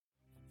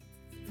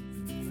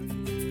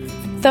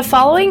The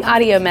following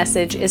audio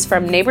message is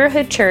from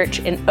Neighborhood Church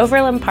in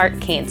Overland Park,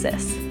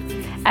 Kansas.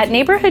 At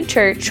Neighborhood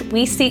Church,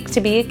 we seek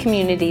to be a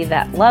community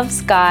that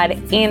loves God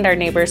and our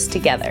neighbors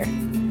together.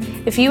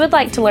 If you would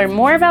like to learn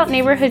more about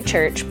Neighborhood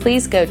Church,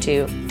 please go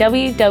to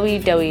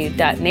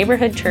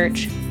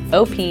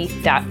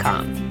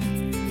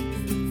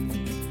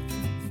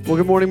www.neighborhoodchurchop.com. Well,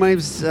 good morning. My name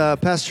is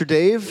Pastor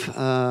Dave,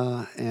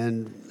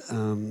 and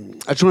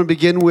I just want to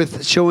begin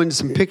with showing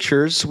some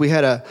pictures. We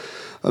had a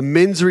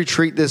men's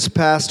retreat this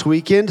past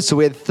weekend, so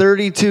we had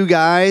 32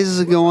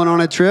 guys going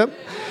on a trip,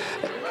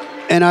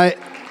 and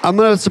I'm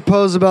going to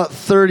suppose about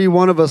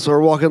 31 of us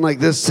are walking like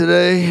this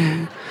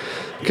today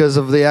because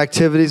of the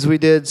activities we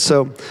did.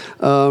 So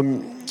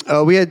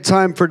we had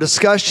time for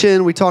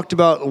discussion. We talked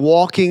about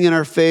walking in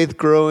our faith,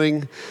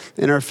 growing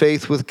in our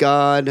faith with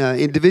God,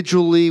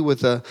 individually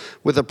with a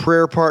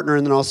prayer partner,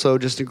 and then also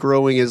just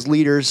growing as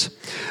leaders.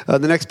 The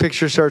next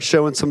picture starts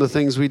showing some of the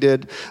things we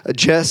did.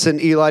 Jess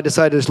and Eli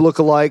decided to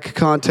look-alike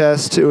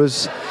contest.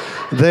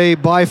 They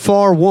by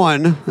far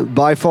won,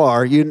 by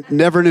far. You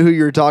never knew who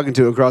you were talking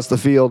to across the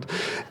field.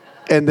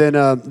 And then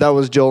that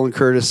was Joel and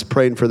Curtis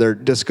praying for their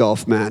disc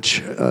golf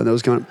match. That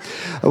was coming.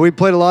 We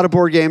played a lot of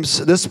board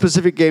games. This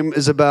specific game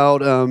is about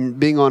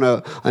being on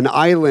an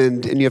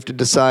island, and you have to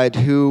decide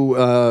who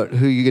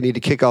you need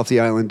to kick off the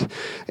island.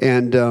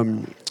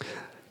 And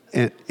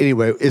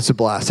anyway, it's a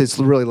blast. It's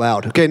really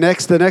loud. Okay,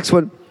 the next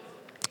one.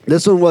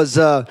 This one was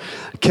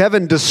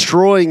Kevin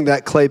destroying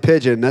that clay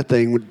pigeon. That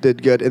thing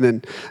did good.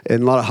 And a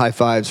lot of high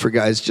fives for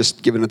guys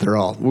just giving it their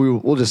all.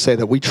 We'll just say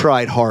that we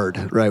tried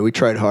hard, right? We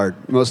tried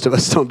hard. Most of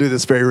us don't do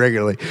this very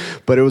regularly,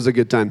 but it was a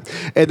good time.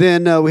 And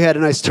then we had a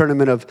nice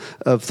tournament of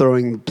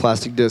throwing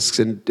plastic discs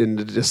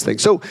into this thing.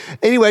 So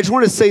anyway, I just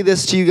want to say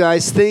this to you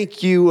guys.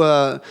 Thank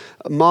you,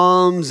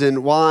 moms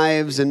and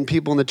wives and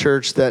people in the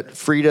church that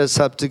freed us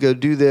up to go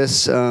do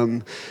this.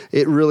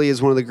 It really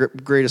is one of the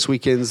greatest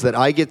weekends that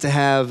I get to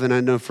have, and I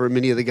know for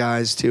many of the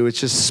guys too. It's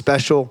just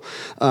special.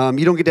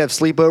 You don't get to have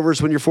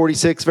sleepovers when you're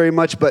 46 very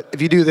much, but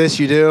if you do this,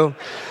 you do.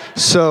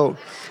 So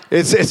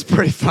it's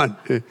pretty fun.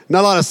 Not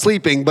a lot of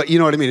sleeping, but you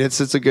know what I mean.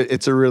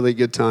 It's a really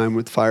good time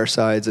with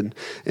firesides and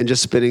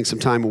just spending some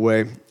time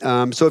away.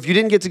 So if you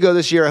didn't get to go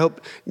this year, I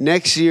hope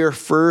next year,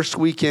 first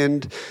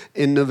weekend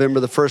in November,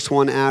 the first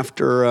one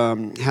after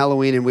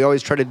Halloween, and we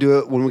always try to do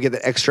it when we get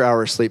the extra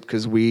hour of sleep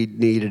because we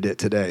needed it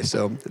today.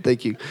 So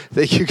thank you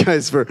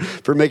guys for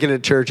making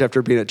it church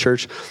after being at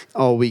church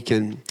all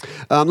weekend.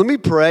 Let me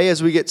pray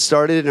as we get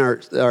started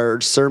in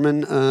our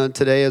sermon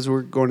today as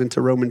we're going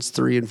into Romans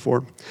 3 and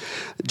 4.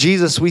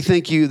 Jesus, we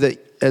thank you that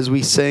as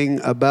we sing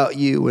about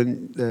you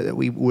and that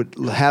we would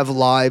have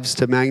lives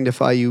to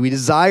magnify you. We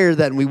desire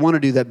that and we want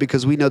to do that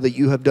because we know that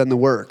you have done the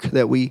work,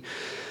 that we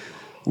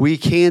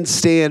can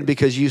stand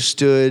because you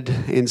stood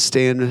and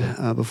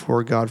stand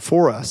before God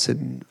for us.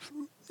 And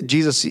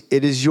Jesus,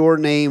 it is your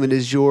name, it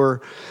is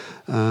your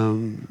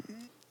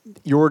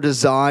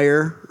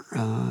desire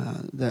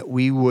that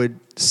we would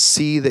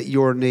see that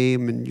your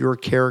name and your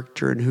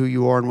character and who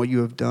you are and what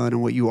you have done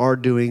and what you are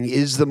doing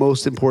is the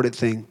most important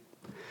thing.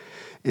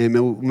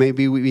 And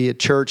maybe we be a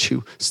church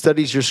who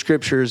studies your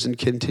scriptures and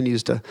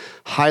continues to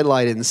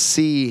highlight and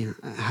see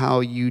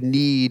how you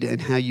need and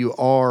how you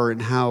are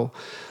and how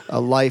a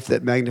life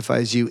that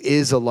magnifies you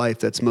is a life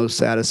that's most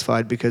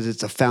satisfied because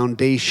it's a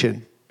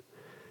foundation.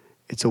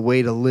 It's a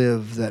way to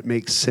live that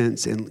makes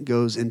sense and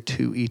goes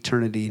into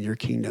eternity in your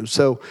kingdom.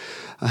 So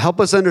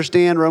help us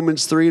understand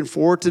Romans 3 and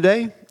 4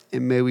 today.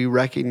 And may we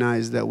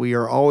recognize that we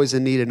are always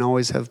in need and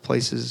always have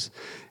places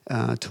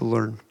to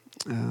learn.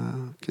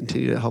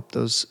 Continue to help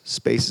those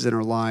spaces in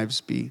our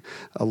lives be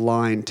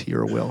aligned to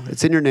your will.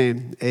 It's in your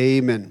name.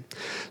 Amen.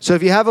 So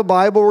if you have a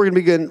Bible, we're going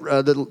to begin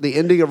the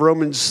ending of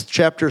Romans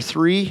chapter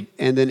 3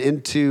 and then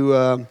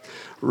into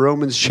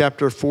Romans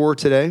chapter 4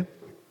 today.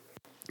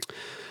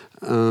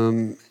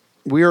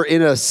 We are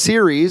in a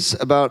series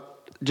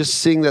about just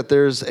seeing that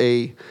there's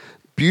a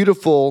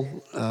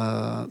beautiful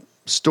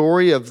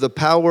story of the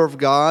power of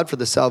God for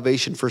the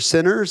salvation for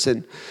sinners.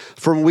 And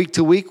from week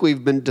to week,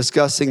 we've been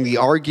discussing the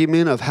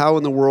argument of how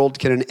in the world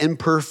can an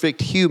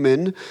imperfect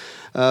human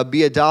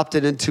be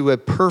adopted into a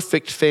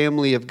perfect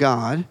family of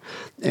God.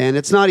 And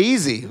it's not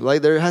easy.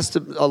 Like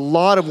a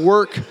lot of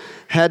work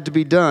had to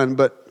be done.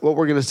 But what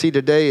we're going to see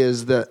today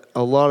is that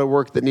a lot of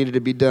work that needed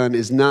to be done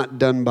is not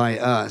done by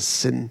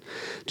us. And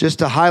just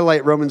to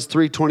highlight Romans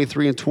 3,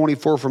 23 and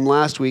 24 from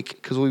last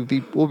week, because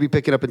we'll be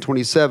picking up in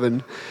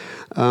 27,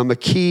 a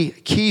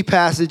key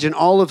passage in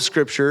all of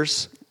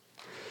Scriptures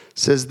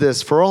says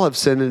this: "For all have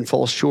sinned and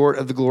fall short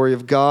of the glory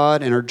of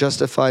God and are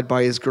justified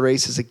by his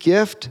grace as a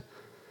gift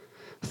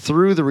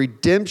through the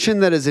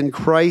redemption that is in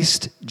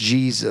Christ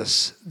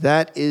Jesus."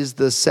 That is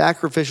the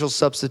sacrificial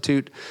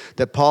substitute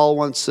that Paul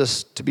wants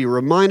us to be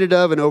reminded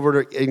of and over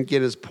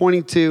again is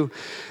pointing to,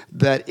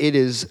 that it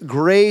is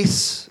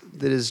grace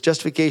that is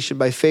justification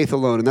by faith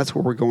alone. And that's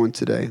where we're going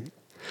today.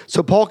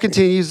 So Paul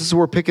continues. This is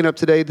where we're picking up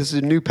today. This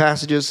is new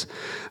passages.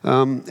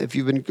 If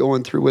you've been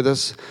going through with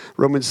us,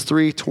 Romans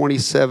 3,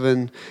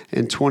 27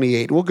 and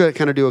 28. We'll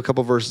kind of do a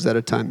couple verses at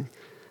a time.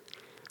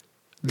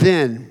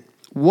 Then,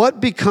 What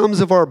becomes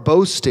of our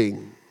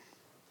boasting?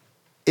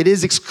 It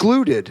is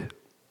excluded.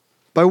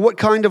 By what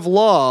kind of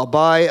law?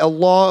 By a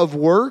law of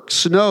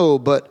works? No,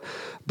 but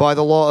by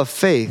the law of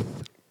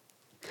faith.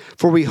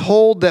 For we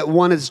hold that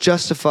one is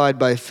justified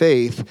by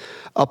faith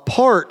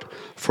apart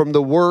from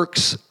the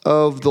works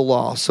of the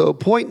law. So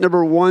point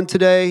number 1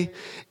 today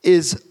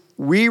is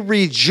we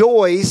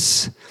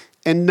rejoice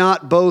and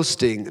not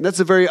boasting. And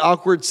that's a very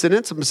awkward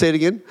sentence. I'm going to say it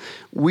again.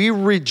 We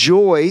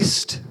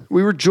rejoice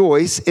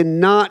in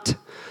not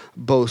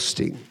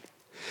boasting.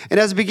 And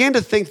as I began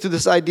to think through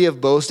this idea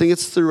of boasting,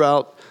 it's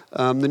throughout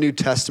the New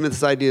Testament,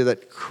 this idea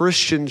that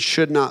Christians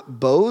should not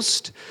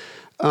boast.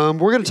 We're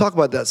going to talk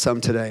about that some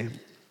today.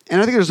 And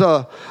I think there's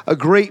a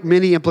great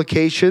many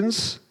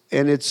implications,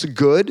 and it's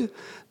good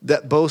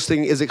that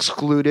boasting is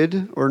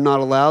excluded or not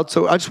allowed.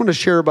 So I just want to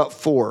share about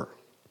 4.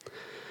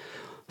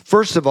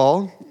 First of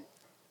all,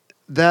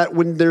 that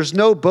when there's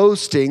no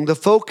boasting, the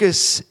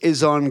focus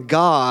is on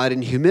God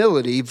and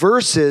humility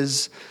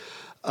versus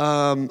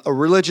a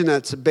religion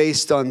that's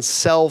based on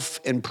self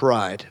and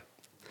pride.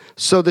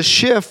 So the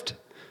shift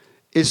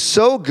is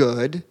so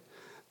good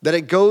that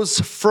it goes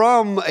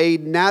from a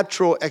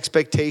natural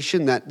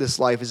expectation that this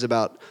life is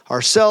about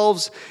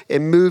ourselves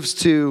and moves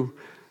to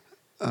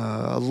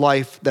a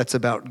life that's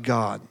about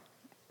God.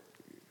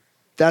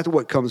 That's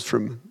what comes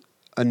from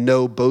a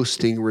no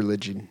boasting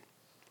religion.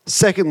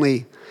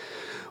 Secondly,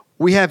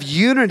 we have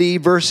unity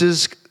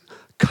versus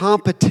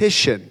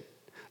competition.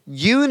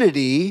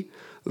 Unity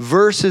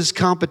versus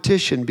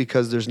competition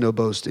because there's no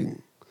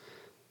boasting.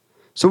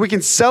 So we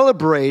can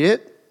celebrate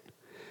it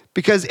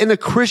because in a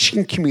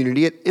Christian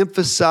community, it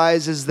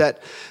emphasizes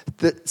that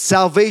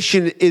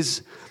salvation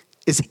is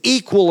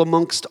equal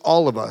amongst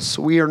all of us.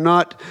 We are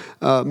not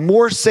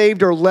more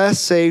saved or less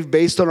saved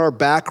based on our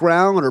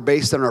background or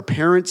based on our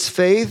parents'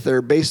 faith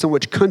or based on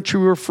which country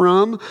we're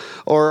from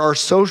or our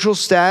social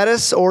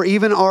status or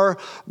even our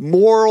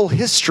moral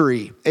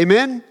history.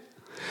 Amen?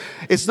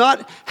 It's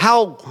not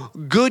how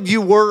good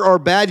you were or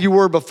bad you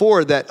were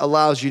before that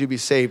allows you to be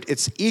saved.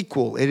 It's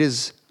equal. It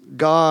is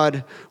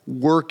God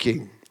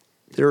working.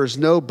 There is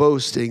no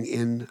boasting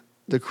in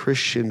the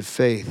Christian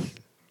faith.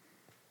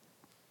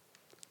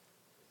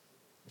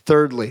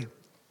 Thirdly,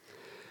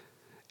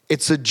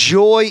 it's a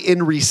joy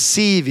in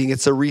receiving.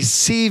 It's a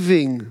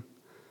receiving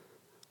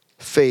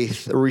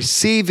faith, a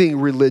receiving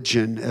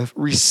religion, a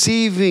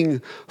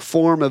receiving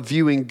form of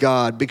viewing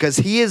God because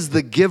He is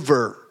the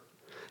giver.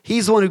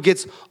 He's the one who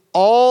gets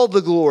all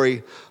the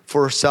glory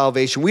for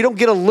salvation. We don't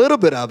get a little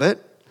bit of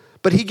it,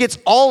 but He gets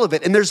all of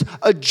it. And there's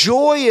a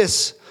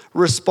joyous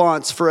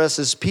response for us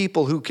as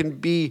people who can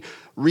be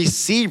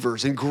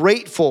receivers and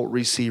grateful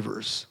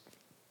receivers.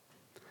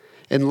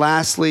 And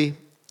lastly,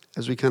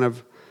 as we you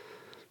can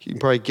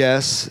probably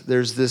guess,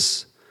 there's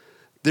this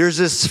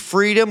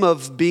freedom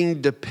of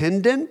being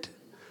dependent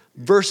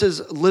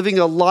versus living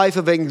a life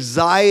of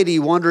anxiety,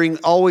 wondering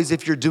always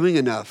if you're doing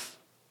enough.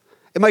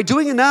 Am I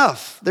doing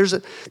enough? There's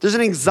an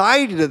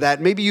anxiety to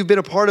that. Maybe you've been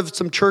a part of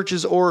some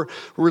churches or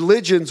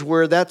religions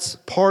where that's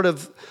part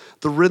of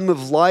the rhythm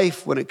of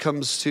life when it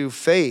comes to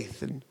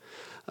faith. And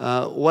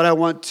what I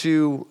want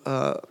to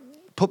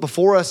put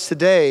before us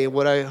today,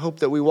 what I hope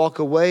that we walk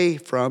away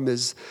from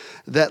is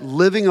that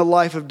living a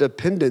life of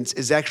dependence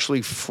is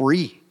actually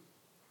free.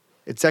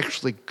 It's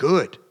actually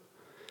good.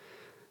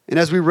 And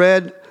as we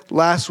read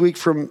last week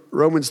from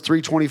Romans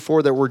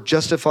 3:24, that we're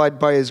justified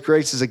by His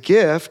grace as a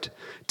gift,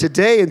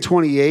 today in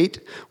 28,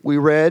 we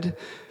read,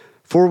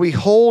 for we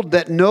hold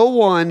that no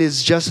one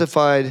is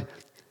justified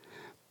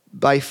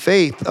by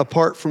faith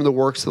apart from the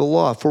works of the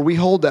law. For we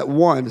hold that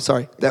one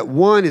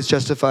is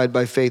justified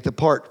by faith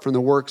apart from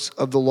the works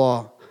of the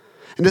law.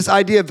 And this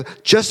idea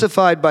of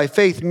justified by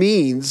faith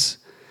means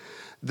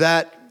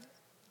that,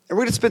 and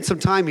we're going to spend some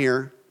time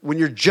here, when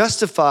you're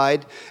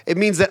justified, it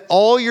means that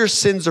all your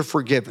sins are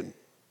forgiven.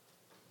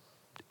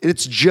 And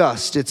it's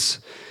just.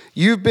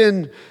 You've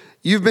been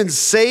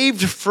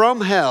saved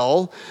from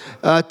hell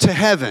to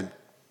heaven.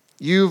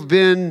 You've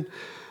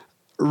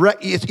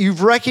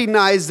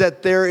recognized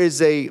that there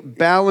is a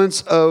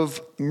balance of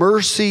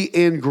mercy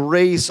and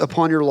grace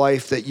upon your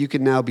life that you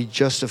can now be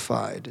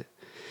justified.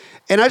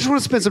 And I just want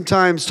to spend some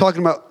time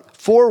talking about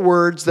 4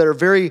 words that are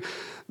very,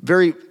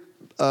 very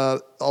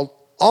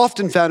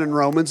often found in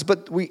Romans,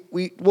 but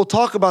we'll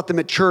talk about them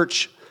at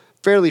church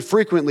fairly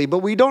frequently, but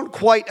we don't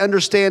quite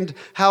understand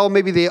how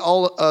maybe they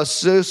all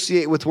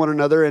associate with one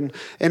another. And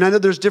I know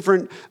there's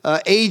different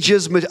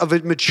ages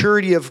of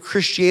maturity of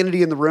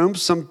Christianity in the room.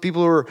 Some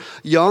people are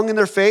young in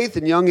their faith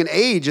and young in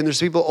age, and there's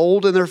people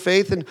old in their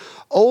faith and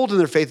old in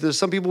their faith. There's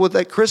some people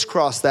that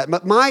crisscross that.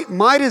 But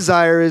my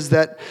desire is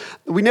that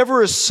we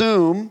never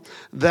assume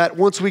that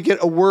once we get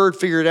a word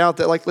figured out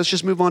that let's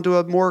just move on to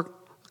a more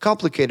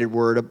complicated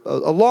word,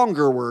 a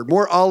longer word,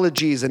 more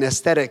ologies and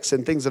aesthetics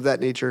and things of that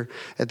nature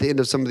at the end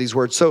of some of these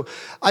words. So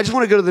I just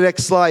want to go to the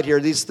next slide here,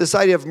 this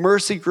idea of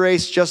mercy,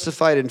 grace,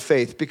 justified, and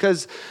faith.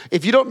 Because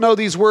if you don't know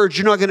these words,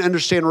 you're not going to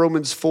understand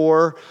Romans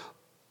 4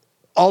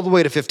 all the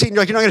way to 15. You're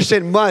not going to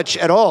understand much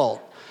at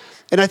all.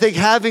 And I think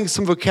having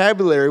some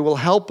vocabulary will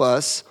help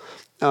us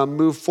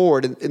move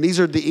forward. And these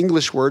are the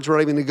English words. We're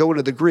not even going to go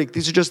into the Greek.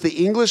 These are just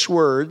the English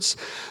words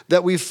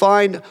that we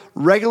find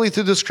regularly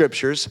through the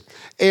scriptures.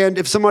 And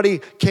if somebody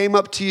came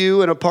up to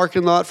you in a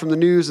parking lot from the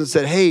news and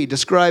said, hey,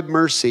 describe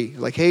mercy,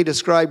 like, hey,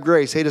 describe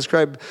grace, hey,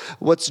 describe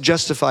what's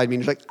justified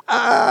mean, you're like,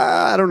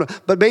 I don't know.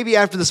 But maybe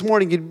after this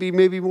morning, you'd be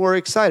maybe more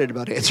excited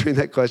about answering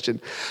that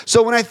question.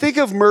 So when I think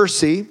of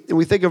mercy, and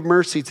we think of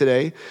mercy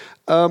today,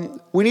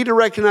 we need to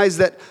recognize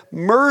that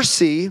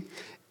mercy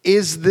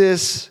is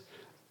this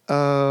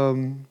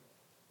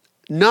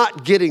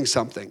not getting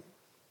something.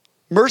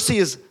 Mercy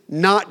is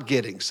not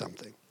getting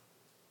something.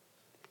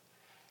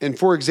 And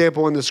for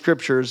example, in the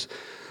scriptures,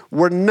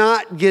 we're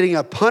not getting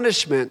a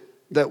punishment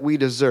that we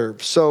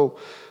deserve. So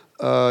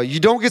you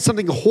don't get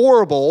something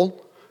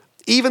horrible.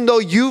 Even though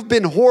you've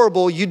been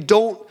horrible, you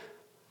don't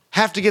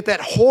have to get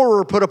that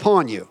horror put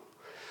upon you.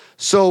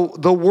 So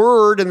the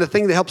word and the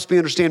thing that helps me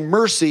understand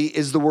mercy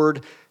is the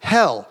word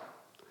hell.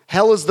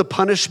 Hell is the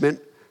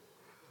punishment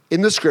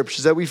in the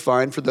scriptures that we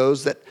find for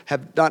those that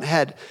have not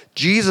had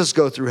Jesus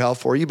go through hell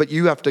for you, but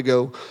you have to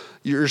go,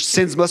 your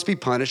sins must be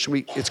punished.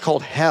 It's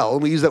called hell.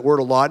 And we use that word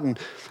a lot. And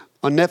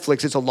on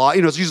Netflix, it's a lot,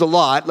 it's used a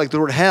lot, like the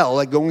word hell,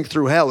 like going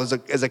through hell is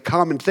a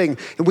common thing.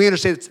 And we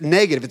understand it's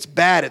negative, it's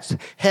bad, it's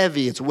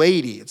heavy, it's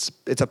weighty,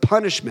 it's a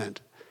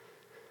punishment.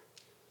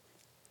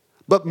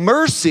 But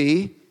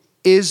mercy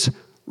is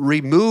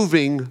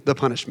removing the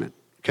punishment,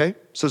 okay?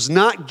 So it's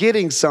not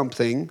getting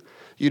something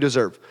you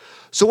deserve.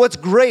 So what's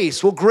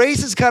grace? Well,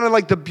 grace is kind of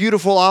like the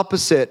beautiful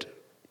opposite.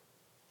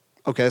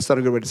 Okay, that's not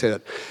a good way to say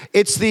that.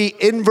 It's the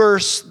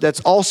inverse that's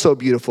also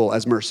beautiful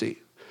as mercy.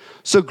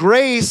 So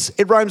grace,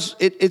 it rhymes,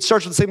 it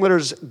starts with the same letter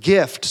as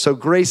gift. So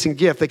grace and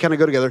gift, they kind of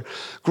go together.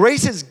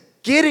 Grace is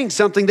getting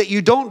something that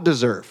you don't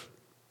deserve.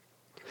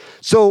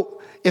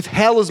 So if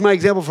hell is my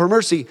example for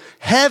mercy,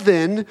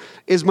 heaven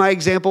is my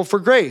example for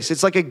grace.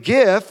 It's like a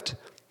gift.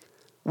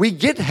 We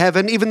get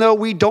heaven even though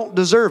we don't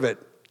deserve it.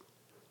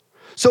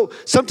 So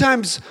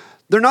sometimes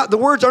the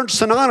words aren't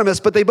synonymous,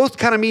 but they both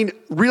kind of mean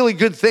really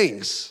good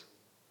things.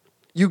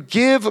 You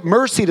give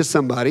mercy to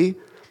somebody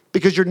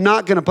because you're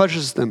not going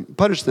to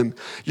punish them.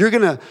 You're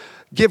going to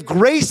give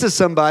grace to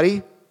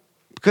somebody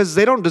because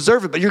they don't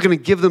deserve it, but you're going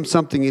to give them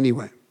something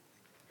anyway.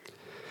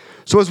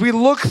 So as we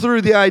look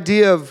through the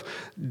idea of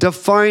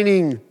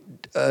defining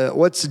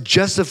what's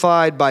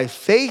justified by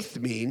faith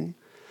mean,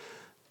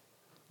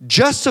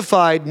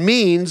 justified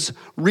means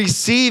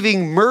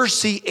receiving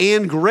mercy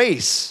and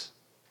grace.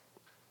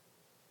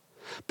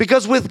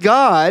 Because with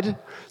God,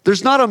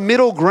 there's not a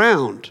middle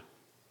ground.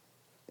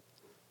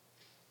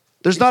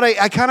 There's not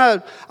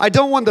I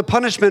don't want the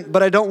punishment,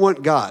 but I don't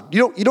want God.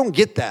 You don't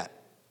get that.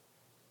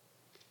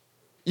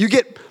 You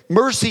get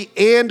mercy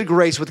and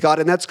grace with God,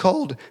 and that's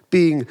called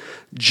being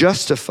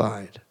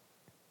justified.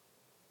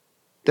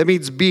 That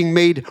means being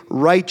made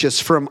righteous,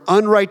 from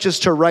unrighteous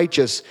to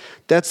righteous.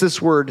 That's this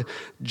word,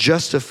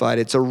 justified.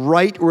 It's a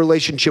right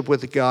relationship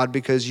with God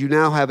because you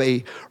now have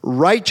a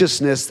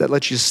righteousness that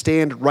lets you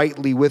stand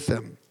rightly with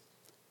Him.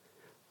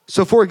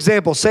 So for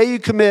example, say you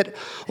commit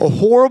a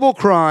horrible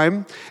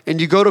crime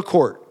and you go to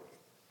court.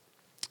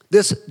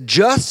 This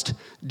just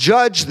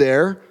judge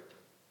there,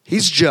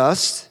 he's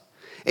just,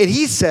 and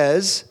he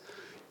says,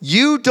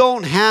 you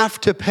don't have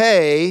to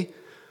pay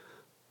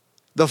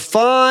the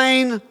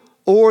fine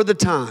or the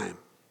time.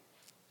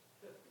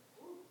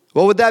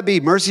 What would that be?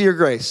 Mercy or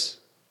grace?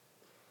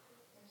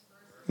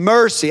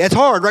 Mercy. It's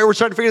hard, right? We're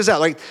trying to figure this out.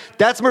 Like,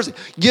 that's mercy.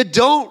 You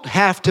don't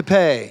have to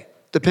pay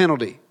the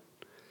penalty.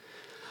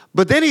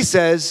 But then he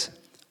says,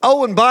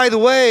 oh, and by the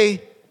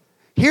way,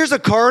 here's a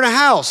car and a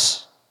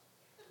house.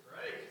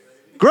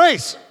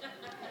 Grace.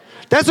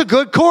 That's a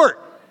good court.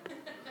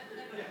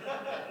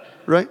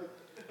 Right?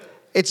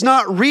 It's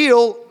not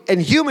real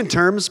in human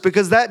terms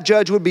because that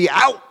judge would be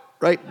out,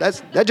 right?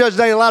 That judge is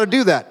not allowed to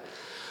do that.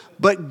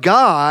 But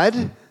God,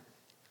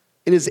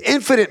 in His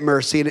infinite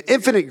mercy and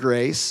infinite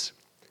grace,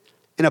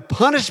 and a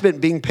punishment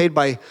being paid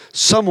by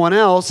someone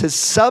else, His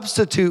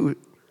substitute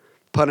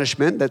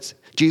punishment, that's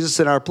Jesus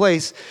in our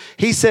place,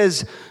 He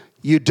says,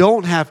 you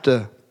don't have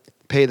to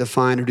pay the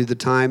fine or do the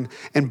time.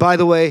 And by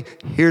the way,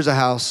 here's a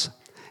house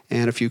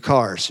and a few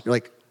cars. You're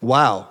like,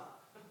 wow.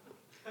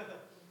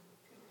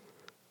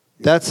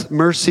 That's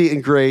mercy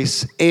and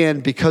grace.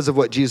 And because of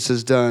what Jesus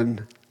has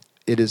done,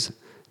 it is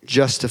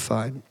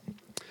justified.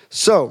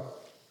 So,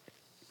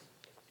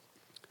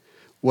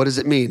 what does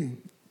it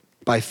mean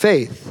by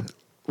faith?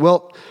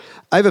 Well,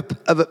 I have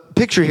a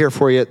picture here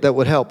for you that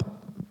would help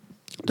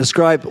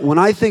describe. When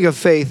I think of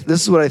faith,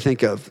 this is what I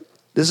think of.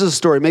 This is a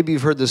story. Maybe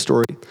you've heard this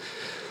story.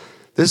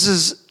 This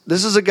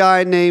is a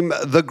guy named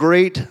the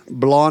Great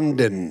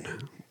Blondin.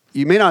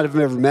 You may not have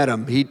ever met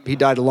him. He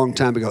died a long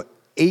time ago.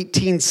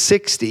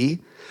 1860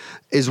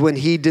 is when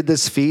he did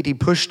this feat. He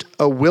pushed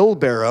a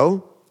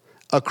wheelbarrow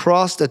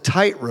across a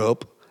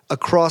tightrope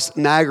across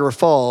Niagara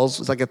Falls.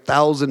 It's like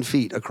 1,000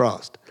 feet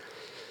across.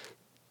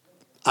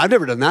 I've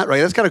never done that, right?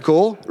 That's kind of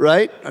cool,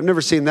 right? I've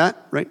never seen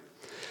that, right?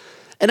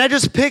 And I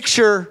just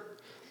picture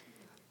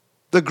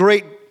the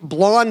Great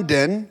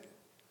Blondin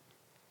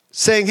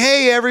saying,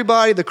 hey,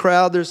 everybody, the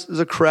crowd, there's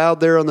a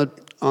crowd there on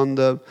on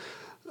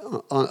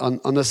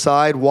the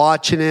side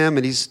watching him,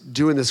 and he's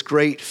doing this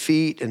great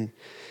feat, and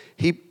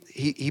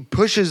he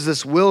pushes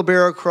this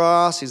wheelbarrow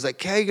across. He's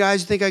like, "Hey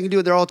guys, you think I can do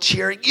it?" They're all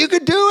cheering. "You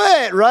can do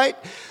it," right?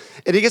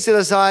 And he gets to the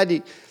other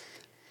side.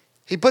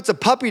 He puts a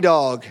puppy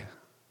dog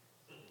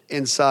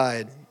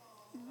inside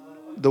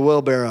the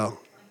wheelbarrow.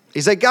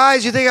 He's like,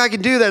 "Guys, you think I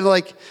can do that?" And they're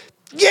like,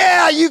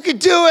 "Yeah, you can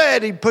do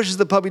it." He pushes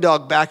the puppy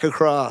dog back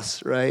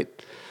across, right?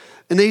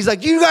 And then he's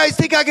like, "You guys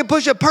think I can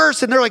push a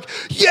person?" They're like,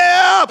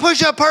 "Yeah,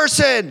 push a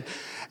person."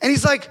 And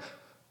he's like,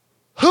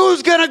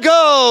 "Who's gonna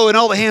go?" And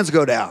all the hands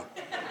go down.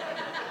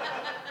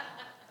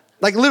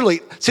 Like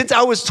literally, since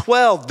I was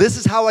 12, this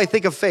is how I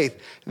think of faith.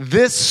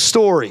 This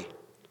story,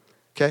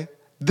 okay?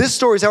 This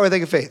story is how I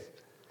think of faith.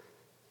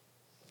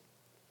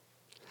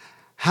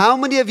 How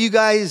many of you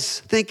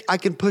guys think I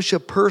can push a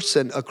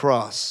person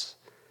across?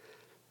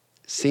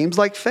 Seems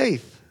like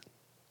faith.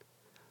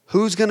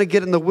 Who's going to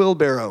get in the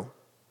wheelbarrow?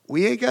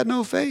 We ain't got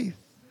no faith.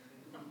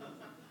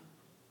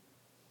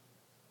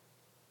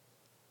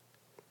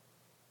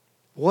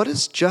 What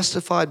does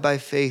justified by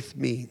faith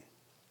mean?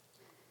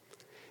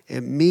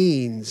 It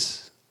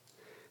means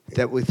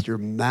that with your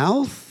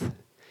mouth,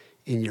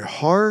 in your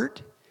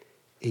heart,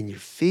 in your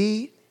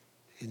feet,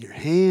 in your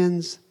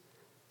hands,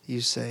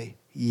 you say,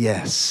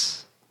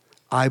 "Yes,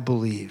 I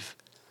believe.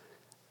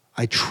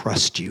 I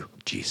trust you,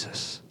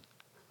 Jesus.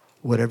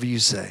 Whatever you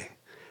say,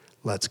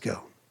 let's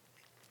go."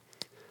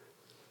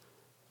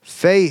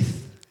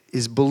 Faith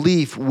is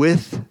belief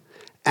with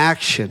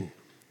action.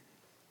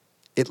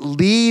 It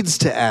leads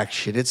to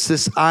action. It's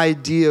this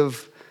idea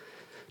of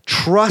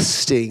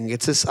trusting.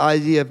 It's this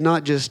idea of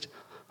not just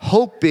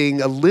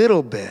hoping a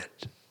little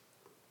bit.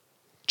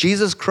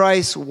 Jesus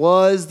Christ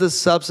was the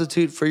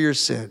substitute for your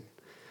sin.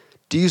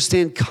 Do you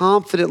stand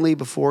confidently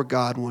before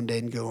God one day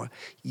and go,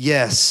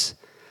 "Yes,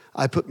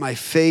 I put my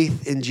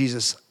faith in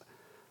Jesus.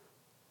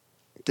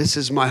 This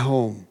is my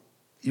home.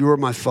 You are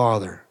my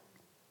Father."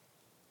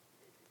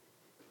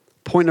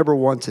 Point number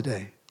 1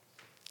 today.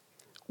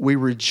 We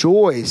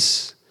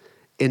rejoice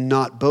in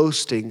not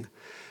boasting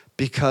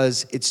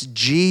because it's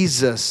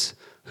Jesus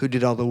who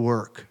did all the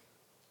work.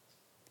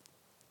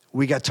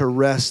 We got to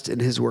rest in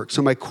his work.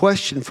 So my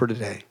question for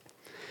today,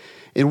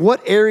 in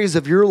what areas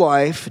of your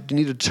life do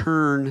you need to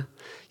turn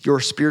your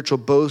spiritual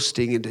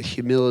boasting into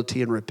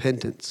humility and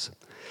repentance?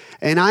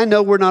 And I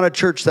know we're not a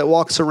church that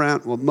walks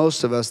around, well,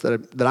 most of us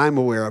that I'm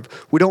aware of,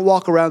 we don't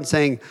walk around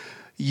saying,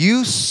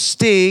 "You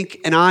stink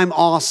and I'm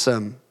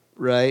awesome,"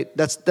 right?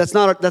 That's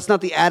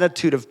not the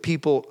attitude of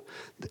people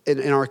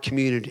in our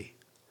community.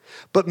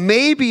 But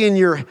maybe in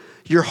your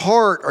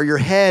heart or your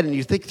head, and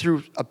you think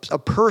through a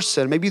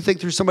person, maybe you think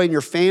through somebody in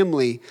your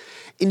family,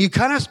 and you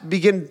kind of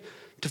begin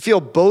to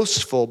feel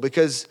boastful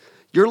because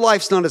your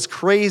life's not as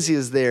crazy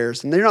as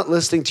theirs, and they're not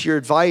listening to your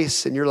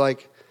advice, and you're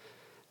like,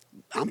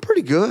 "I'm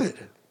pretty good.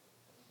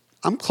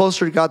 I'm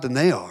closer to God than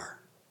they are.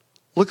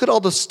 Look at all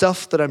the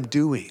stuff that I'm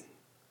doing."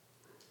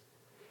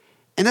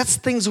 And that's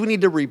things we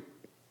need to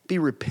be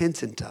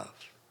repentant of.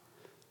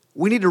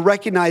 We need to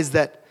recognize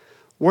that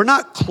we're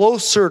not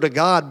closer to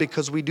God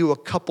because we do a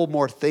couple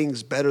more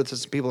things better than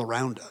some people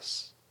around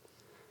us.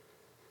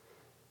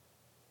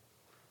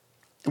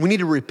 And we need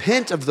to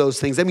repent of those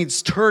things. That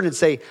means turn and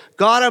say,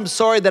 "God, I'm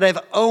sorry that I've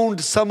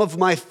owned some of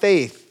my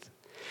faith.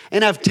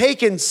 And I've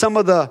taken some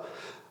of the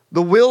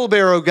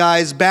wheelbarrow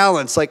guy's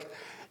balance." Like,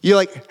 you're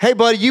like, "Hey,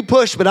 buddy, you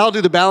push, but I'll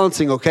do the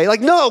balancing, okay?" Like,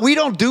 no, we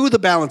don't do the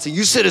balancing.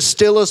 You sit as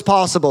still as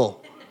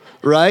possible,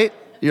 right?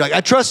 You're like,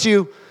 "I trust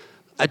you.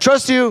 I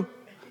trust you."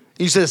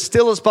 You sit as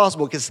still as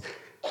possible because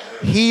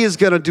he is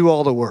going to do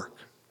all the work.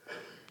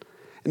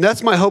 And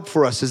that's my hope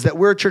for us, is that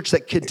we're a church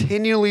that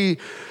continually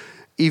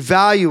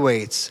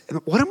evaluates,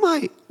 what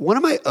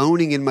am I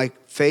owning in my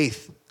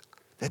faith?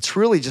 That's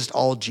really just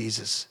all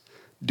Jesus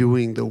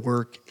doing the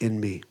work in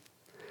me.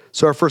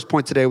 So our first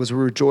point today was we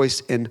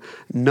rejoice in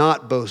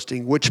not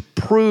boasting, which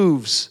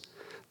proves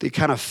the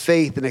kind of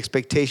faith and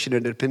expectation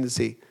and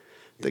dependency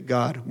that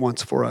God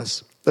wants for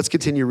us. Let's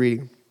continue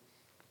reading.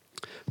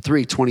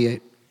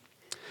 3:28.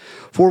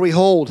 "For we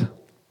hold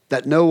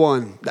that no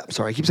one,"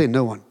 I keep saying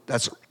no one.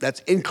 That's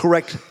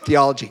incorrect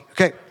theology.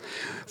 Okay.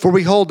 "For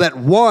we hold that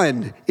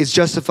one is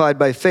justified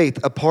by faith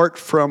apart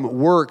from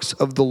works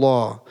of the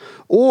law.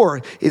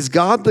 Or is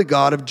God the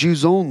God of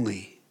Jews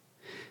only?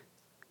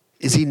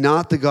 Is he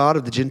not the God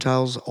of the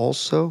Gentiles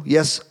also?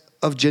 Yes,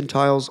 of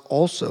Gentiles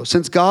also.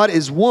 Since God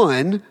is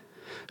one,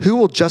 who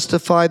will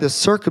justify the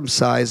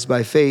circumcised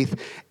by faith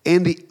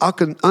and the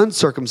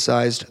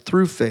uncircumcised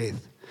through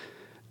faith?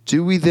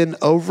 Do we then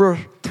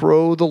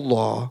overthrow the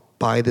law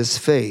by this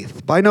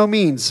faith? By no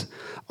means.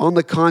 On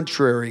the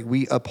contrary,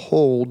 we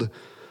uphold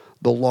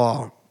the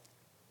law."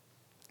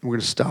 We're going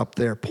to stop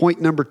there.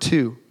 Point number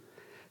 2.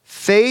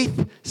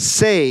 Faith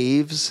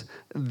saves,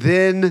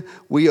 then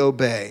we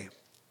obey.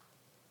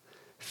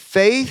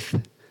 Faith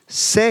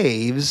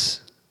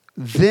saves,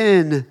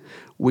 then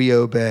we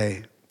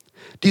obey.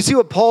 Do you see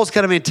what Paul's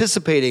kind of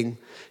anticipating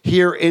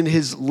here in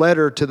his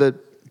letter to the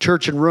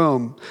church in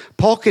Rome?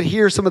 Paul could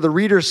hear some of the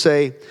readers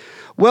say,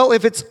 "Well,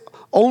 if it's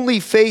only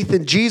faith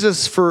in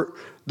Jesus for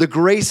the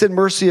grace and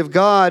mercy of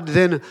God,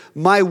 then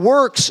my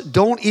works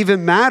don't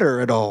even matter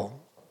at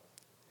all.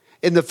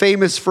 In the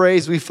famous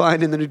phrase we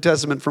find in the New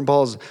Testament from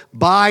Paul's,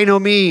 by no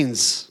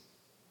means.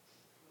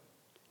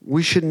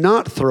 We should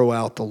not throw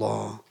out the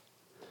law.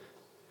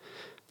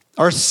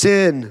 Our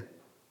sin,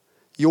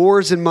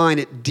 yours and mine,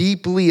 it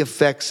deeply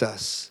affects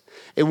us.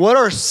 And what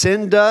our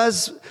sin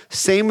does,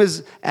 same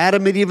as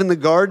Adam and Eve in the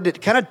garden,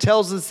 it kind of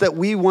tells us that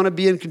we want to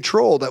be in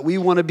control, that we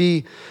want to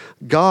be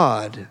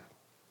God.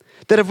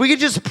 That if we could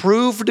just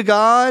prove to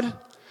God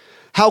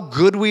how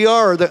good we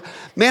are, that,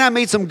 man, I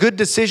made some good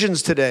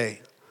decisions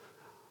today.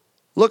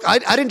 Look, I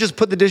didn't just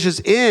put the dishes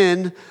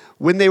in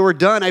when they were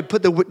done. I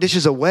put the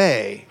dishes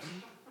away.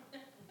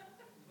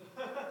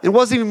 It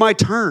wasn't even my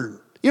turn.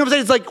 You know what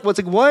I'm saying? It's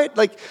like, what?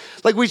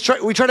 Like we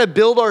try to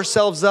build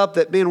ourselves up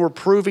that, man, we're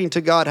proving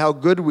to God how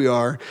good we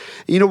are.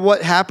 You know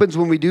what happens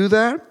when we do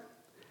that?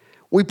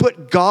 We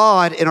put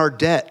God in our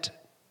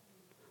debt.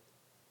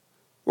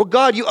 Well,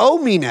 God, you owe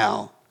me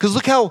now because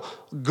look how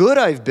good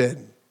I've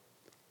been.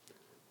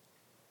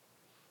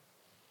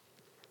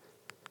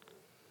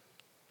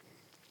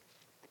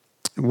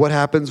 And what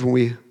happens when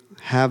we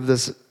have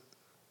this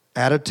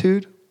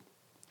attitude?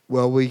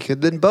 Well, we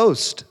can then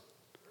boast.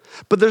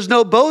 But there's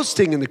no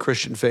boasting in the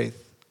Christian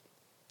faith.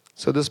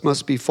 So this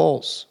must be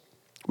false.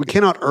 We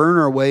cannot earn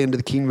our way into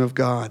the kingdom of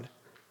God.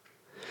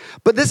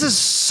 But this is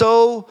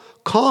so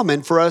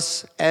common for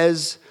us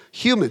as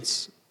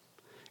humans.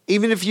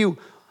 Even if you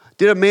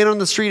did a man on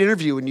the street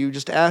interview and you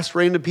just asked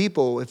random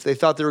people if they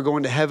thought they were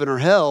going to heaven or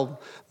hell,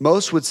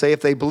 most would say,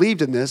 if they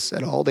believed in this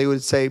at all, they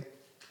would say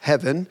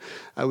heaven,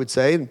 I would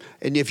say.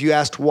 And if you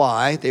asked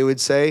why, they would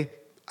say,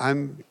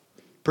 I'm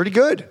pretty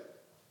good.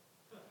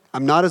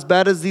 I'm not as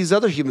bad as these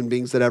other human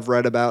beings that I've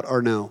read about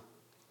or know.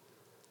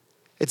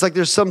 It's like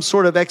there's some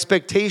sort of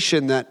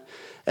expectation that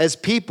as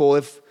people,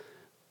 if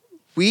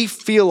we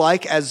feel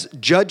like as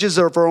judges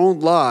of our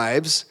own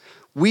lives,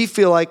 we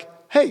feel like,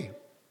 hey,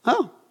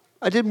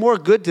 I did more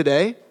good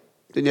today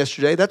than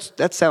yesterday.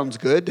 That sounds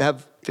good to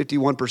have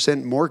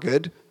 51% more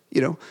good,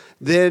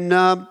 then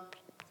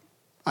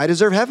I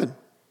deserve heaven.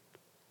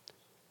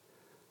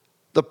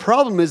 The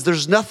problem is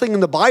there's nothing in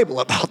the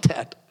Bible about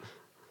that.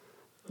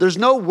 There's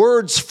no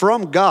words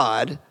from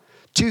God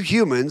to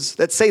humans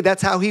that say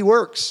that's how he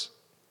works.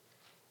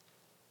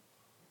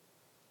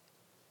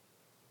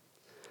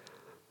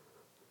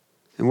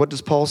 And what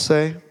does Paul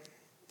say?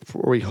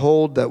 For we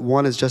hold that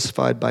one is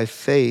justified by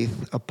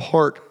faith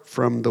apart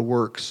from the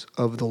works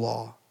of the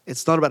law.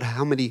 It's not about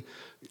how many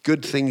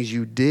good things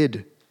you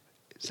did.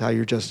 It's how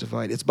you're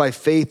justified. It's by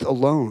faith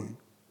alone.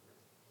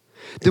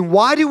 Then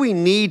why do we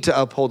need to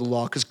uphold the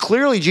law? Because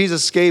clearly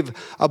Jesus gave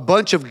a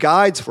bunch of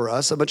guides for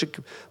us, a bunch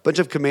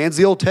of commands.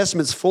 The Old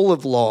Testament's full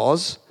of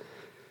laws.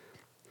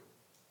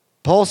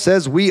 Paul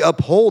says we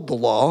uphold the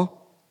law.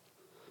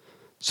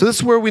 So this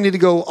is where we need to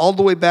go all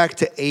the way back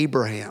to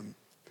Abraham.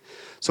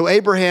 So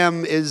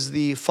Abraham is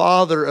the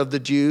father of the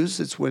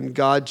Jews. It's when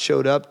God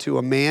showed up to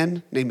a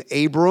man named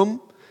Abram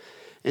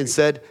and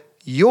said,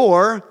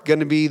 you're going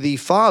to be the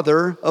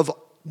father of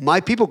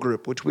my people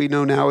group, which we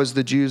know now as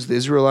the Jews, the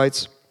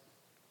Israelites.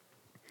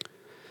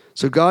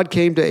 So God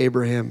came to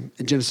Abraham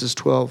in Genesis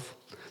 12.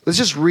 Let's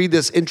just read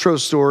this intro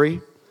story.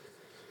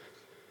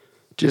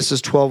 Genesis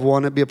 12:1,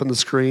 it'll be up on the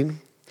screen.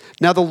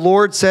 Now the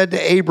Lord said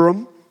to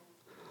Abram,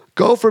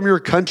 go from your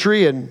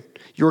country and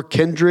your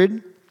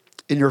kindred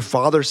in your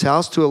father's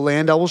house to a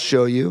land I will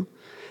show you,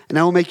 and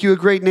I will make you a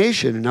great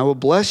nation, and I will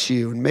bless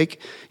you and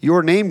make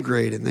your name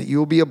great, and that you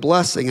will be a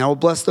blessing. I will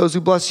bless those who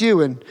bless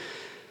you, and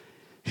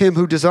him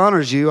who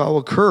dishonors you I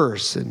will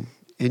curse, and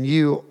in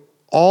you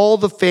all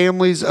the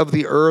families of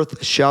the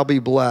earth shall be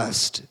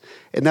blessed.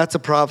 And that's a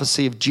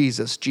prophecy of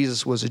Jesus.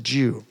 Jesus was a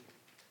Jew.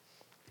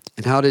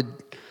 And how did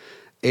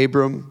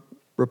Abram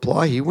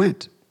reply? He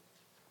went.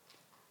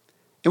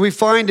 And we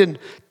find in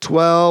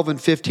 12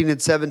 and 15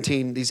 and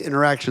 17 these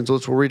interactions.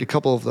 We'll read a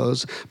couple of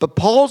those. But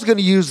Paul's going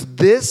to use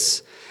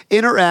this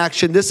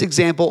interaction, this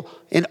example,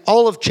 in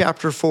all of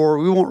chapter 4.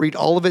 We won't read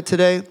all of it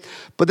today.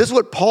 But this is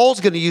what Paul's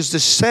going to use to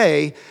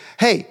say,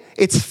 hey,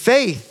 it's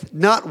faith,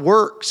 not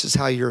works, is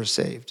how you're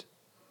saved.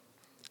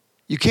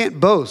 You can't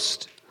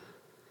boast.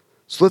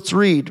 So let's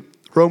read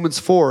Romans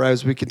 4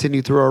 as we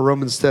continue through our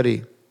Roman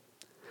study.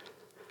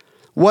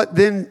 What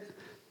then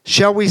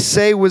shall we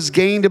say was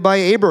gained by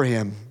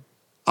Abraham,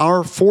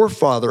 our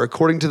forefather,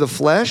 according to the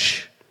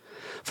flesh?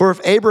 For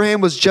if Abraham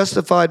was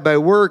justified by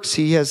works,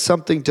 he has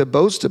something to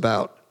boast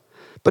about,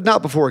 but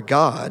not before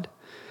God.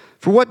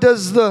 For what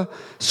does the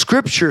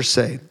scripture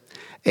say?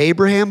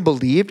 Abraham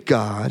believed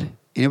God,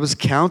 and it was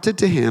counted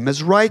to him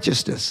as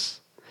righteousness.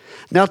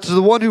 Now to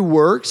the one who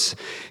works,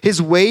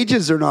 his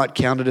wages are not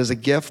counted as a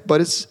gift,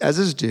 but as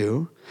is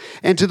due.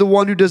 And to the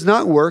one who does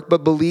not work,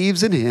 but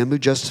believes in him who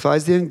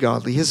justifies the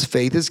ungodly, his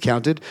faith is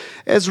counted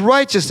as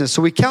righteousness.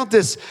 So we count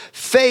this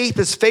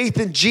faith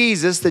in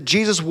Jesus, that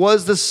Jesus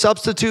was the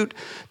substitute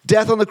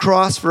death on the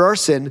cross for our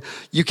sin.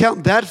 You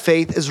count that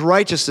faith as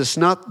righteousness,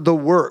 not the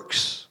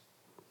works.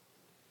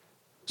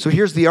 So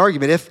here's the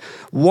argument. If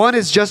one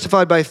is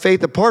justified by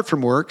faith apart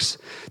from works,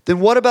 then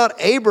what about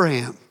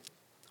Abraham?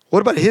 What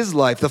about his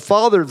life, the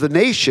father of the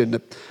nation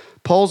that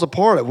Paul's a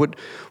part of? Would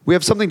we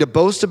have something to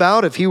boast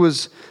about if he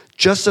was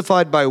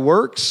justified by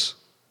works?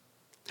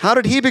 How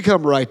did he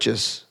become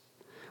righteous?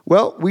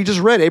 Well, we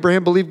just read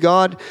Abraham believed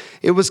God.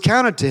 It was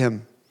counted to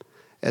him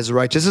as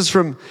righteous. This is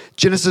from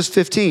Genesis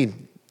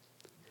 15.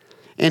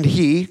 And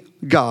he,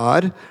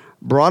 God,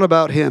 brought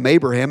about him,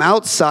 Abraham,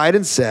 outside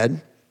and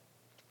said,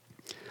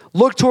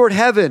 look toward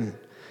heaven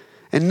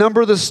and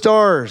number the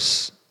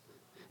stars,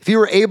 if you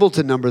were able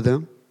to number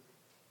them.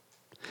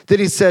 Then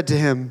he said to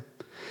him,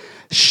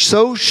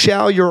 so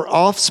shall your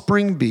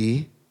offspring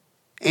be.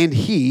 And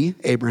he,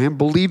 Abraham,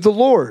 believed the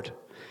Lord,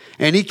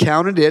 and he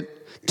counted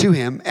it to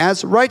him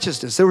as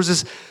righteousness. There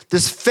was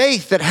this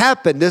faith that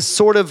happened, this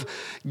sort of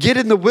get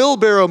in the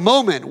wheelbarrow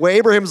moment where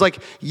Abraham's like,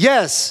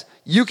 yes,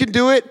 you can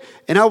do it,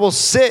 and I will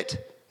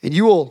sit, and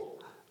you will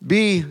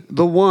be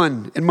the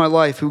one in my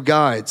life who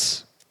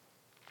guides.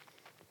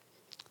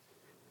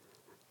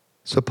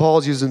 So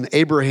Paul's using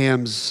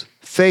Abraham's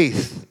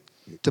faith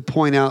to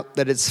point out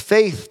that it's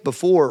faith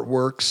before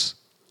works.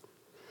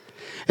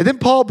 And then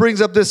Paul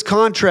brings up this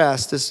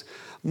contrast, this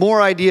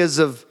more ideas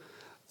of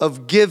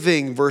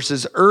giving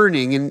versus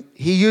earning. And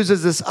he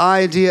uses this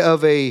idea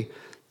of a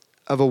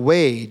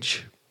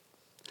wage.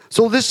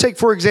 So let's take,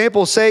 for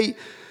example, say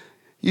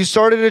you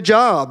started a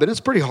job, and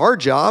it's a pretty hard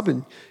job,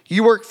 and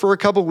you work for a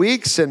couple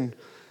weeks, and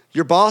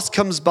your boss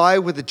comes by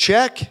with a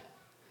check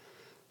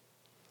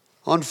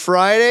on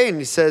Friday, and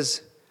he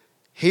says,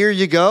 here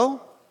you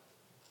go.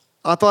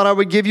 I thought I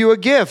would give you a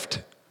gift.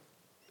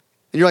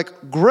 And you're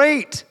like,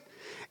 great.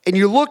 And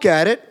you look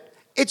at it,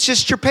 it's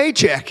just your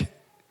paycheck.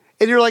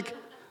 And you're like,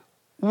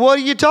 what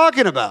are you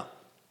talking about?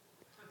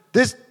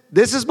 This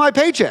is my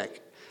paycheck.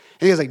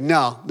 And he's like,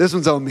 no, this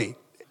one's on me.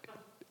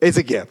 It's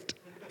a gift.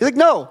 He's like,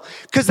 no,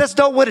 because that's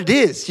not what it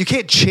is. You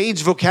can't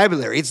change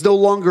vocabulary. It's no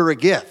longer a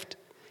gift.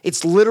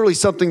 It's literally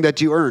something that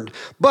you earned.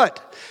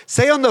 But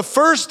say on the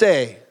first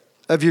day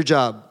of your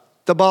job,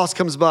 the boss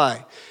comes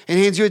by and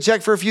hands you a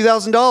check for a few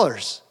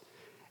 $1,000s.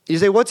 You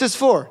say, what's this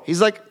for?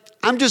 He's like,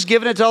 I'm just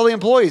giving it to all the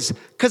employees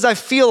because I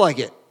feel like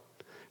it.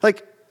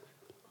 Like,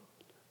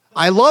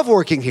 I love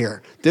working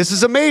here. This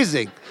is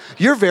amazing.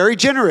 You're very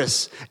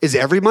generous. Is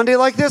every Monday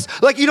like this?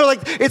 Like,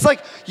 it's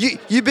like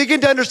you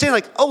begin to understand,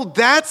 like, oh,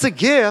 that's a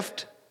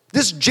gift.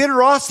 This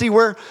generosity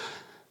where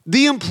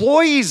the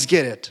employees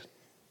get it.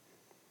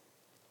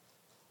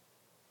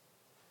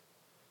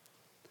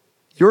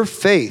 Your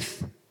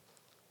faith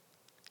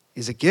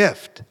is a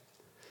gift.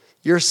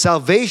 Your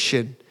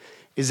salvation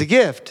is a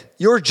gift.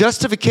 Your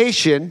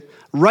justification,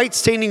 right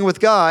standing with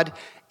God,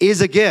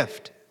 is a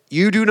gift.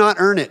 You do not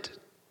earn it.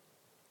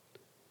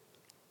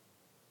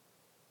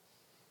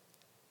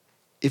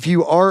 If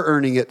you are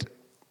earning it,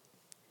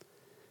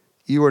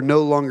 you are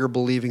no longer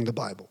believing the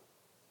Bible.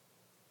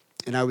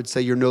 And I would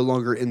say you're no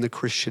longer in the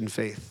Christian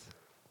faith.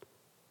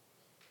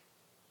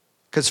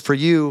 Because for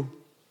you,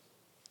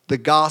 the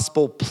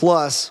gospel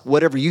plus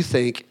whatever you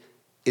think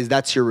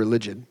that's your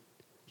religion.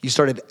 You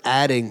started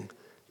adding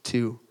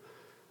to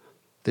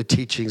the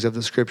teachings of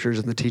the scriptures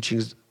and the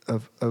teachings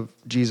of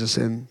Jesus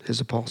and his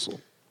apostle.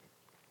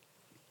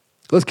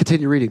 Let's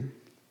continue reading.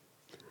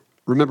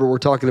 Remember, we're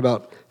talking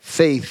about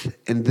faith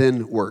and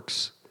then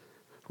works.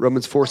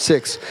 Romans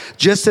 4:6.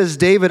 Just as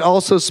David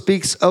also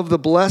speaks of the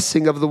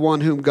blessing of the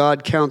one whom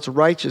God counts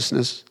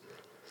righteousness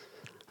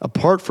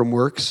apart from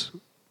works.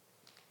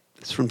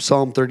 It's from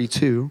Psalm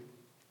 32.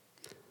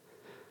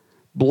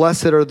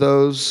 Blessed are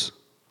those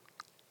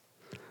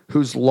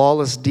whose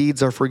lawless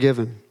deeds are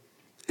forgiven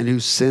and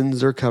whose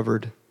sins are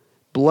covered.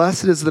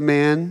 Blessed is the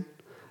man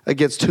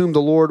against whom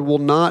the Lord will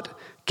not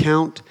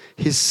count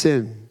his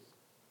sin.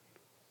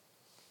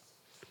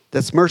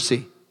 That's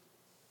mercy,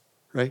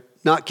 right?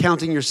 Not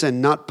counting your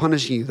sin, not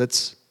punishing you.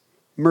 That's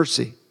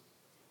mercy.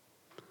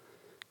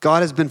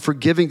 God has been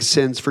forgiving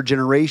sins for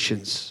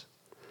generations.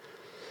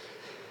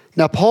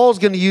 Now, Paul's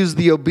going to use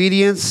the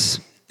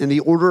obedience and the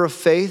order of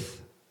faith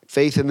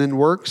and then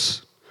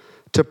works,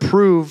 to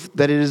prove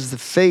that it is the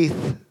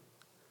faith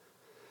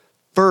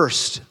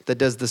first that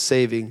does the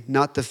saving,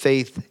 not the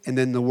faith and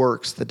then the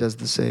works that does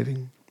the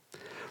saving.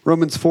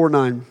 Romans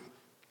 4:9.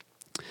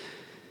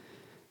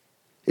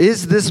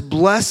 Is this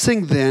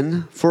blessing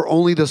then for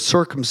only the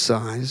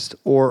circumcised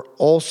or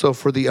also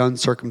for the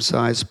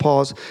uncircumcised?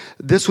 Pause.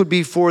 This would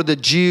be for the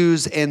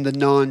Jews and the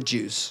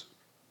non-Jews.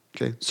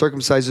 Okay,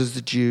 circumcised is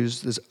the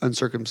Jews, the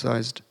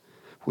uncircumcised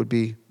would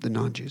be the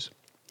non-Jews.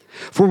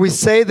 For we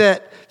say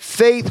that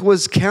faith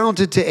was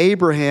counted to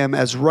Abraham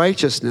as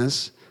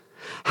righteousness.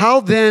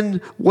 How then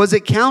was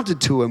it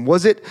counted to him?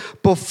 Was it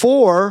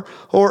before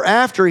or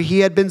after he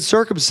had been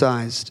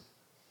circumcised?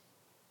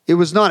 It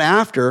was not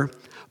after,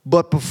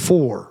 but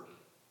before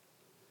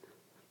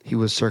he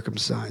was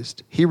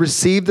circumcised. He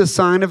received the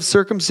sign of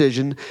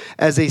circumcision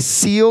as a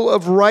seal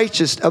of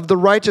the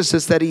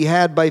righteousness that he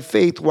had by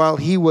faith while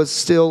he was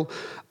still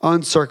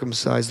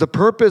uncircumcised. The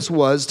purpose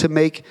was to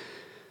make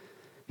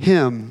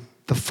him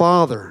the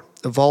father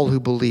of all who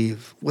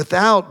believe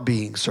without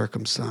being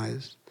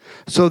circumcised,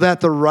 so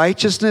that the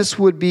righteousness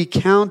would be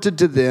counted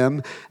to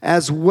them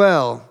as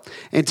well,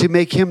 and to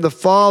make him the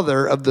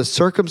father of the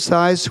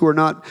circumcised who are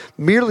not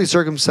merely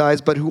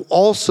circumcised, but who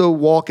also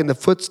walk in the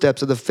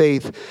footsteps of the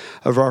faith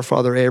of our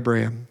father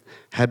Abraham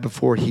had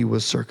before he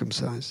was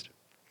circumcised.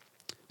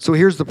 So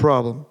here's the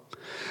problem.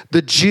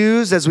 The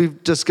Jews, as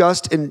we've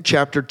discussed in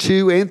chapter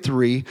 2 and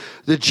 3,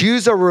 the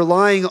Jews are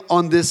relying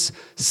on this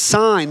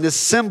sign, this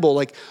symbol,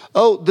 like,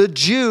 oh, the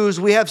Jews,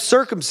 we have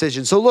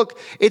circumcision. So look,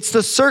 it's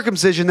the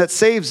circumcision that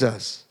saves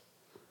us.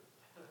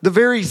 The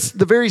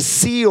very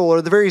seal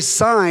or the very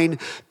sign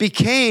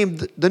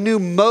became the new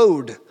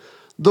mode.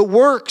 The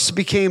works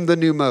became the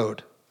new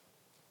mode.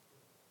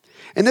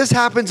 And this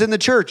happens in the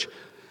church.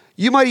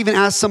 You might even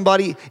ask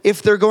somebody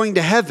if they're going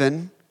to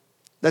heaven.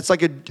 That's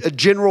like a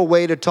general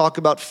way to talk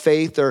about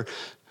faith, or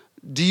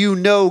do you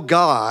know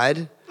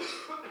God?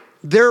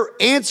 Their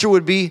answer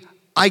would be,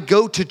 I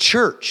go to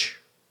church.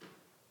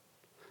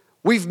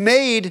 We've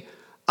made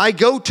I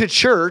go to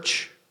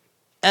church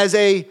as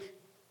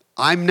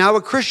I'm now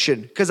a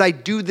Christian because I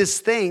do this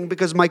thing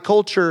because my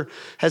culture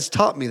has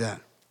taught me that.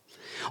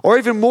 Or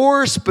even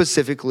more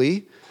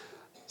specifically,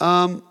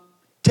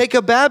 take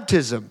a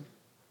baptism.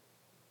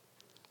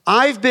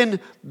 I've been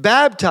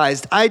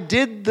baptized. I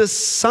did the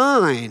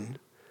sign.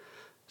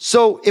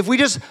 So if we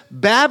just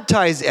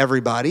baptize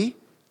everybody,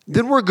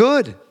 then we're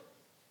good.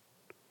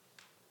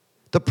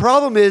 The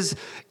problem is,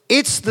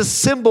 it's the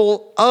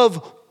symbol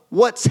of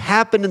what's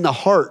happened in the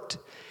heart.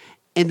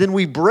 And then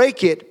we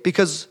break it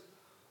because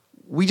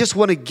we just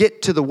want to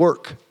get to the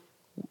work.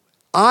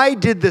 I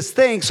did this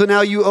thing, so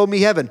now you owe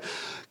me heaven.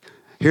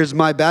 Here's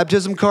my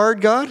baptism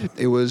card, God.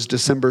 It was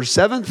December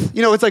 7th.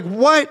 It's like,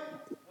 what?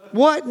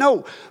 What?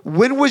 No.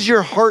 When was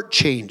your heart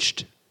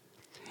changed?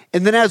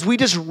 And then as we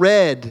just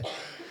read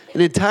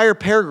an entire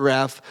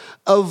paragraph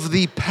of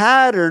the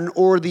pattern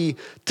or the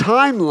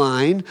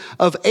timeline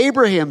of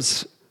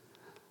Abraham's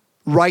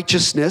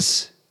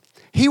righteousness,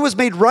 he was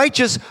made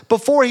righteous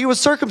before he was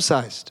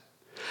circumcised.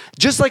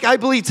 Just like I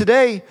believe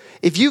today,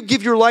 if you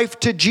give your life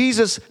to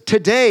Jesus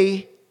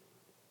today,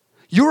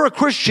 you're a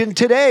Christian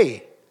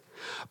today.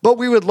 But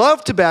we would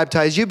love to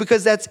baptize you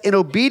because that's in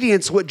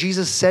obedience what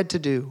Jesus said to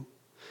do.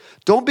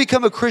 Don't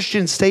become a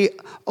Christian, stay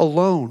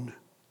alone.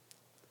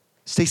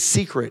 Stay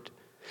secret.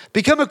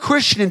 Become a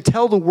Christian and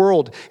tell the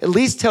world, at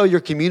least tell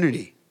your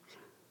community.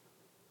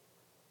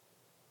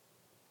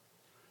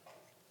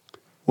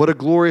 What a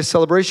glorious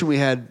celebration we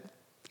had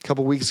a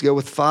couple weeks ago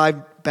with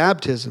 5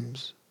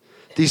 baptisms.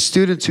 These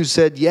students who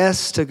said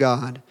yes to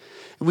God.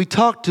 And we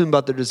talked to them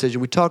about their decision.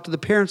 We talked to the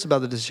parents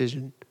about the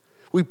decision.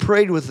 We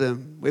prayed with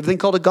them. We have a thing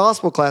called a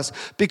gospel class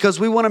because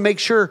we want to make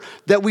sure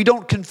that we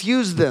don't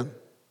confuse them.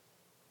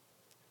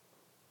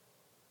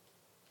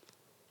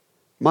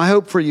 My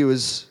hope for you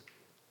is,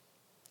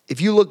 if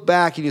you look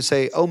back and you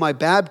say, oh, my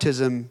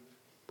baptism,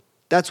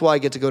 that's why I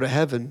get to go to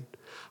heaven.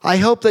 I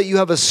hope that you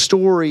have a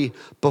story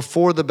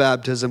before the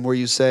baptism where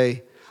you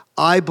say,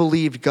 I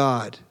believed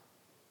God.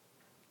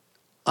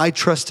 I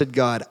trusted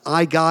God.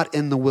 I got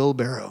in the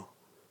wheelbarrow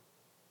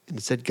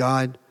and said,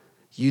 God,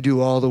 you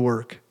do all the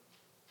work.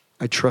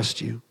 I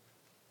trust you.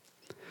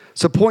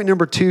 So point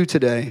number 2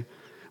 today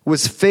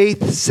was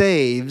faith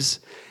saves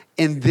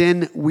and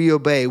then we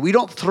obey. We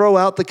don't throw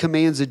out the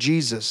commands of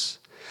Jesus.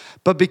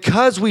 But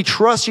because we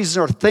trust Jesus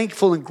and are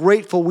thankful and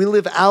grateful, we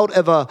live out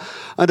of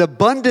an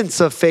abundance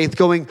of faith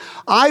going,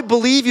 I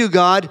believe you,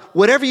 God.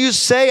 Whatever you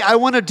say, I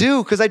want to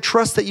do because I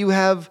trust that you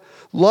have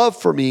love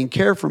for me and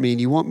care for me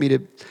and you want me to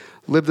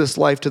live this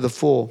life to the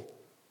full.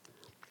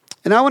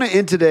 And I want to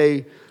end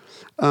today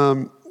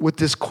with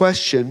this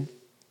question.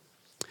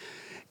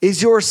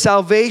 Is your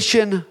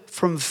salvation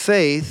from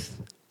faith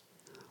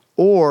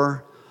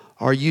or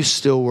are you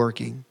still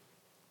working?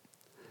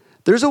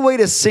 There's a way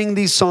to sing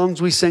these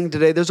songs we sing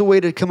today. There's a way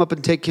to come up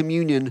and take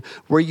communion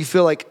where you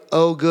feel like,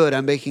 oh, good,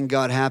 I'm making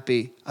God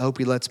happy. I hope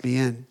he lets me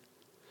in.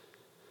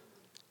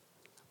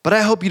 But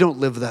I hope you don't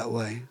live that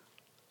way.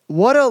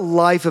 What a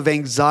life of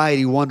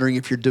anxiety wondering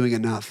if you're doing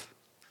enough.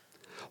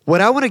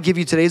 What I want to give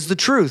you today is the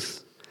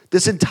truth.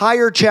 This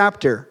entire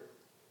chapter,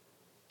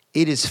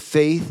 it is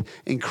faith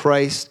in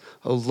Christ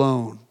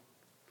alone.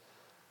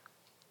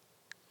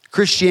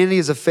 Christianity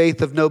is a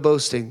faith of no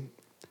boasting.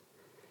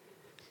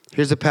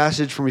 Here's a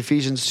passage from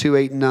Ephesians 2,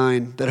 8, and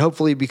 9 that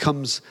hopefully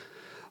becomes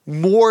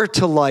more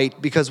to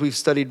light because we've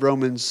studied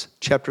Romans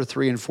chapter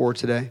 3 and 4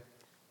 today.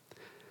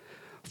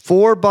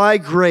 For by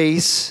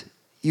grace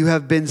you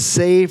have been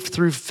saved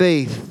through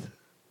faith.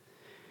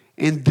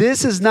 And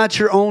this is not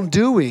your own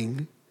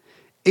doing.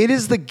 It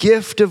is the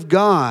gift of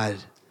God,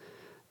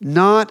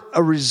 not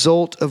a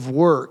result of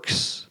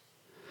works,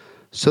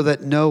 so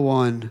that no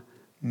one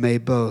may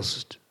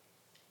boast.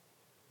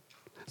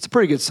 It's a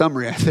pretty good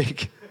summary, I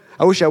think.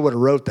 I wish I would have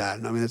wrote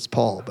that. I mean, it's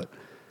Paul, but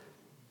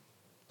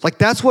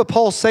that's what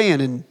Paul's saying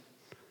in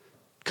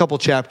a couple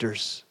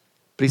chapters.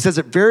 But he says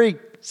it very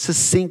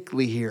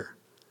succinctly here.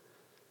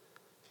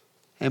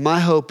 And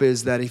my hope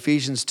is that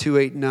Ephesians 2,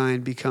 8,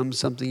 9 becomes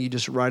something you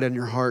just write on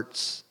your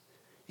hearts.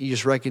 You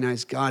just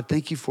recognize, God,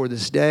 thank you for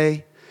this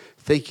day.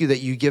 Thank you that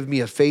you give me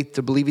a faith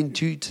to believe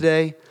into you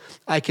today.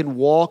 I can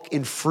walk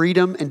in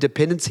freedom and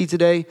dependency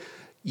today.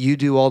 You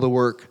do all the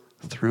work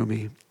through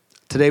me.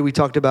 Today we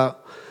talked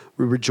about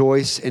we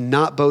rejoice in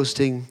not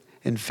boasting,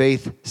 and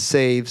faith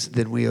saves,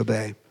 then we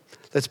obey.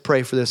 Let's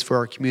pray for this for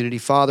our community.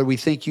 Father, we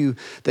thank you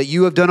that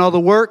you have done all the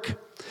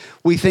work.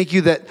 We thank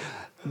you that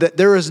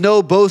there is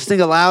no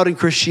boasting allowed in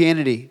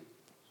Christianity.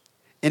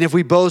 And if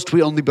we boast,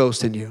 we only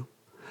boast in you.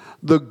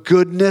 The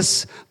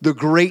goodness, the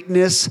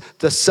greatness,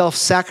 the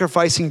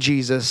self-sacrificing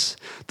Jesus,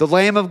 the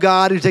Lamb of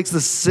God who takes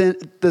the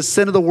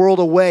sin of the world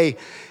away.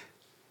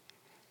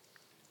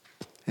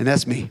 And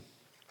that's me.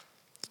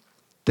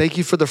 Thank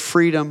you for the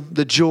freedom,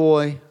 the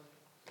joy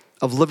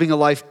of living a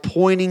life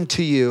pointing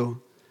to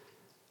you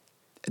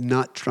and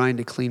not trying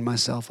to clean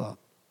myself up.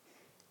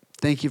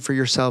 Thank you for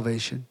your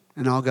salvation.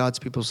 And all God's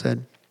people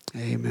said,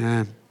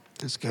 amen.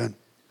 That's good.